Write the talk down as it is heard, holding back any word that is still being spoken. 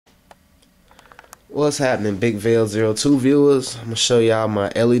What's happening, Bigvell 02 viewers? I'm gonna show y'all my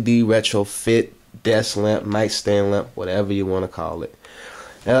LED retrofit desk lamp, nightstand lamp, whatever you want to call it.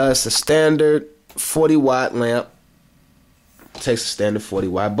 It's a standard 40-watt lamp. Takes a standard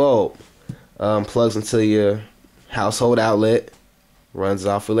 40-watt bulb. Plugs into your household outlet. Runs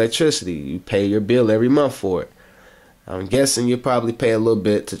off electricity. You pay your bill every month for it. I'm guessing you probably pay a little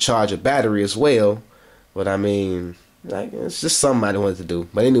bit to charge a battery as well. But I mean, like, it's just something I wanted to do.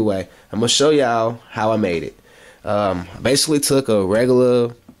 But anyway, I'm gonna show y'all how I made it. I basically took a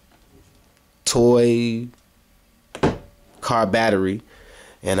regular toy car battery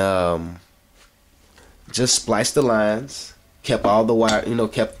and just spliced the lines, kept all the wire,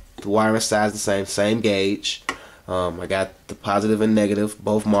 kept the wiring size the same gauge. I got the positive and negative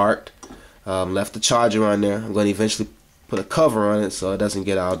both marked. Left the charger on there. I'm going to eventually put a cover on it so it doesn't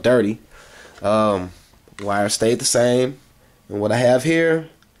get all dirty. Wire stayed the same, and what I have here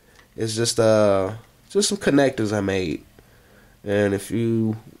is just some connectors I made. And if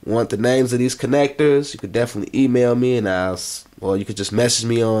you want the names of these connectors, you could definitely email me, and or you could just message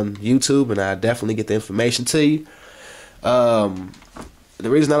me on YouTube, and I'll definitely get the information to you. The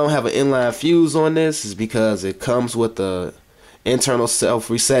reason I don't have an inline fuse on this is because it comes with the internal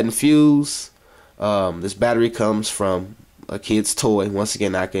self-resetting fuse. This battery comes from a kid's toy. Once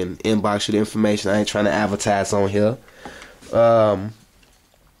again, I can inbox you the information. I ain't trying to advertise on here. And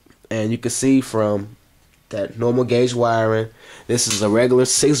you can see from that normal gauge wiring, this is a regular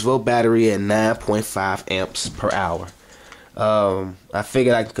 6-volt battery at 9.5 amps per hour. I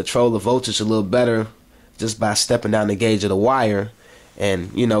figured I could control the voltage a little better just by stepping down the gauge of the wire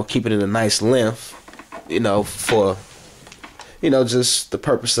and, keeping it a nice length, for, just the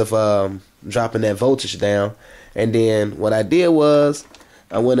purpose of dropping that voltage down. And then what I did was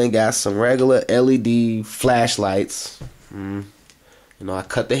I went and got some regular LED flashlights. I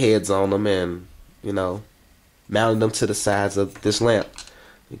cut the heads on them and, mounted them to the sides of this lamp.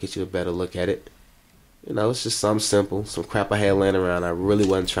 Let me get you a better look at it. It's just something simple, some crap I had laying around. I really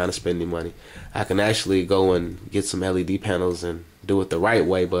wasn't trying to spend any money. I can actually go and get some LED panels and do it the right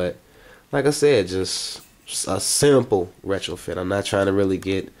way, but like I said, just a simple retrofit. I'm not trying to really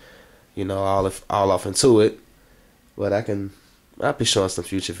get, all off into it, but I'll be showing some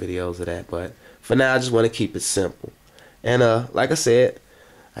future videos of that. But for now, I just want to keep it simple. And like I said,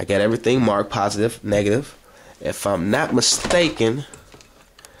 I got everything marked positive, negative. If I'm not mistaken,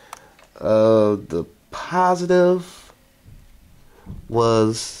 the positive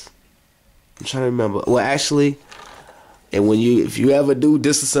was, I'm trying to remember. Well, actually, and if you ever do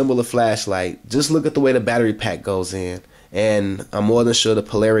disassemble a flashlight, just look at the way the battery pack goes in, and I'm more than sure the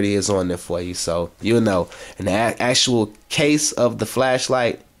polarity is on there for you, so you'll know. And the actual case of the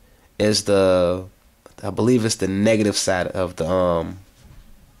flashlight is I believe it's the negative side of the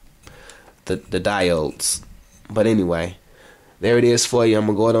diodes. But anyway, there it is for you. I'm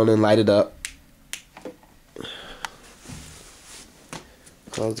gonna go on and light it up.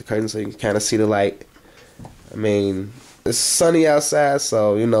 Close the curtain so you can kind of see the light. I mean, it's sunny outside,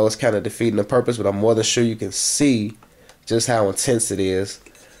 so it's kind of defeating the purpose, but I'm more than sure you can see just how intense it is.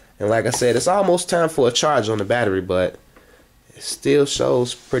 And like I said, it's almost time for a charge on the battery, but it still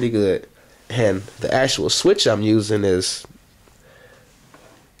shows pretty good. And the actual switch I'm using is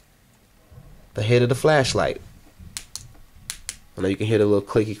the head of the flashlight. I know you can hear the little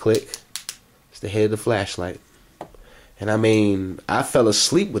clicky click. It's the head of the flashlight. And I mean, I fell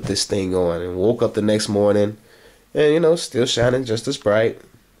asleep with this thing on and woke up the next morning and, still shining just as bright.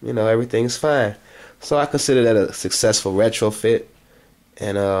 Everything's fine. So I consider that a successful retrofit.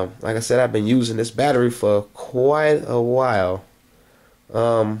 And like I said, I've been using this battery for quite a while.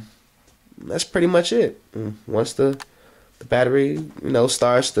 That's pretty much it. Once the battery,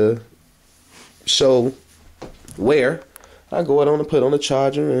 starts to show wear, I go on and put on the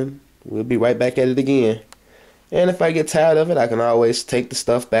charger and we'll be right back at it again. And if I get tired of it, I can always take the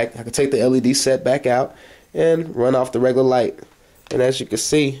stuff back. I can take the LED set back out and run off the regular light. And as you can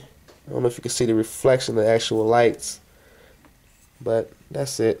see, I don't know if you can see the reflection of the actual lights, but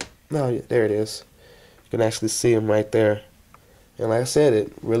that's it. No, there it is. You can actually see them right there. And like I said,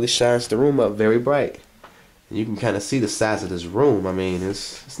 it really shines the room up very bright. And you can kind of see the size of this room. I mean,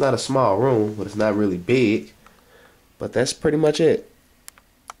 it's not a small room, but it's not really big. But that's pretty much it.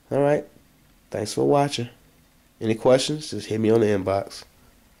 Alright. Thanks for watching. Any questions, just hit me on the inbox.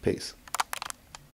 Peace.